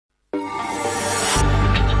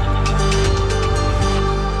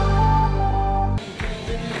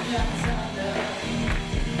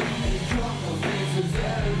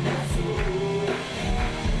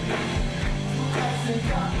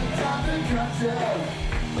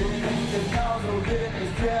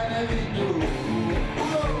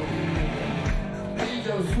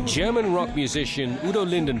German rock musician Udo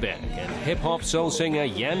Lindenberg and hip-hop soul singer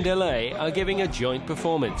Jan Delay are giving a joint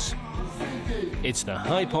performance. It's the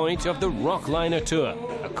high point of the Rockliner tour,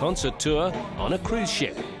 a concert tour on a cruise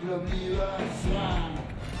ship.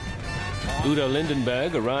 Udo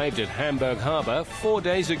Lindenberg arrived at Hamburg Harbor 4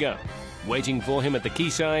 days ago. Waiting for him at the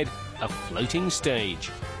quayside, a floating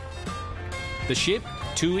stage. The ship,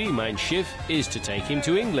 TUI Mein Schiff, is to take him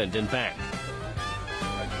to England and back.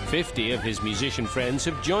 50 of his musician friends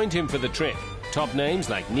have joined him for the trip. Top names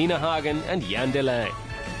like Nina Hagen and Jan Delay.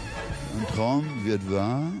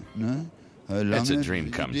 It's a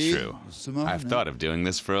dream come true. I've thought of doing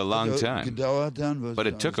this for a long time, but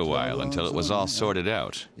it took a while until it was all sorted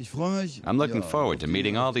out. I'm looking forward to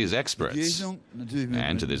meeting all these experts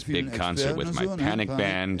and to this big concert with my Panic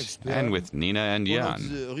Band and with Nina and Jan.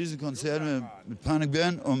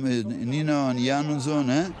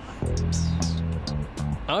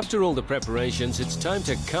 After all the preparations, it's time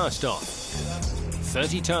to cast off.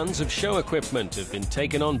 30 tons of show equipment have been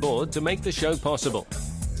taken on board to make the show possible.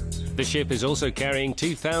 The ship is also carrying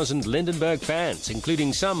 2,000 Lindenberg fans,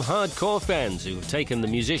 including some hardcore fans who've taken the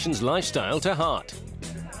musician's lifestyle to heart.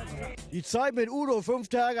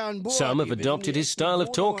 Some have adopted his style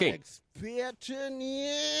of talking.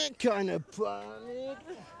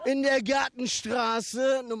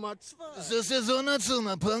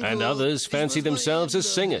 And others fancy themselves as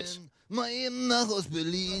singers.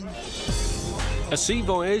 A sea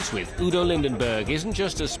voyage with Udo Lindenberg isn't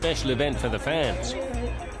just a special event for the fans.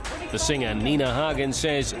 The singer Nina Hagen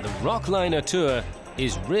says the Rockliner tour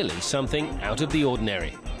is really something out of the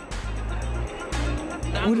ordinary.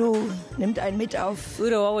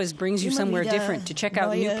 Udo always brings you somewhere different to check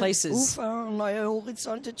out new places.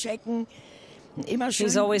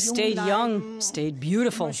 He's always stayed young, stayed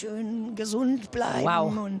beautiful.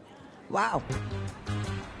 Wow. Wow.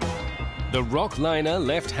 The Rockliner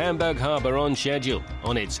left Hamburg Harbor on schedule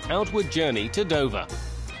on its outward journey to Dover.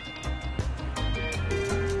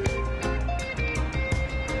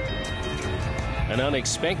 An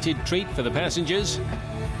unexpected treat for the passengers,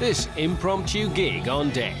 this impromptu gig on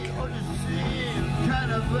deck.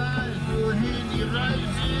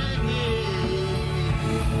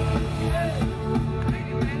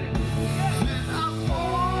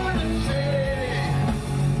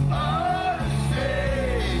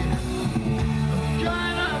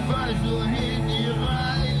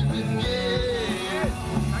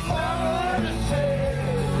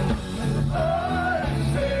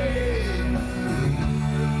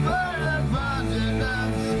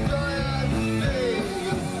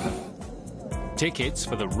 Tickets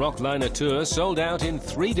for the Rockliner tour sold out in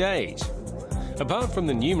 3 days. Apart from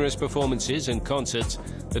the numerous performances and concerts,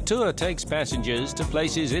 the tour takes passengers to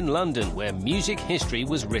places in London where music history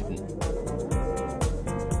was written.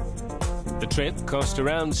 The trip cost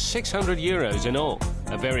around €600 in all,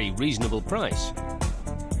 a very reasonable price.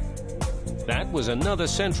 That was another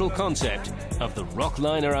central concept of the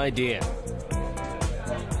Rockliner idea.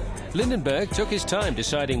 Lindenberg took his time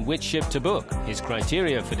deciding which ship to book. His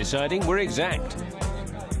criteria for deciding were exact.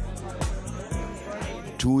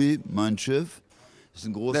 TUI Mein Schiff.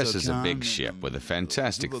 This is a big ship with a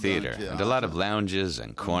fantastic theater and a lot of lounges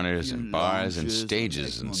and corners and bars and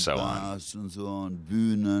stages and so on.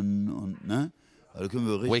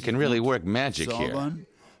 We can really work magic here.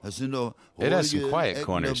 It has some quiet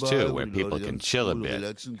corners too, where people can chill a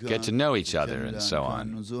bit, get to know each other and so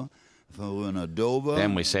on.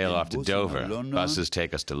 Then we sail off to Dover. Buses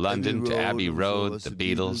take us to London, to Abbey Road, the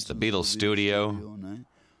Beatles studio.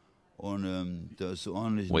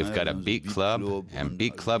 We've got a beat club and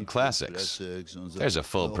beat club classics. There's a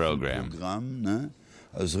full program.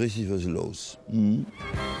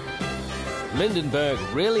 Lindenberg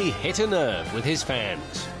really hit a nerve with his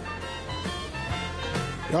fans.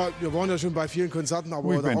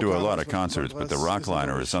 We've been to a lot of concerts, but the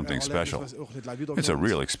Rockliner is something special. It's a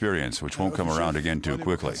real experience which won't come around again too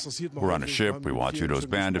quickly. We're on a ship, we watch Udo's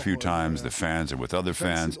band a few times, the fans are with other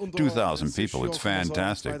fans, 2,000 people, it's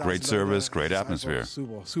fantastic. Great service, great atmosphere.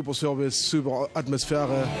 Super service, super atmosphere.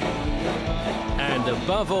 And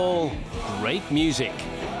above all, great music.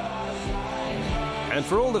 And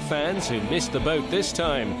for all the fans who missed the boat this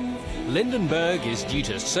time, Lindenberg is due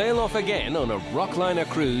to sail off again on a Rockliner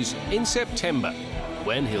cruise in September,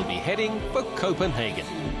 when he'll be heading for Copenhagen.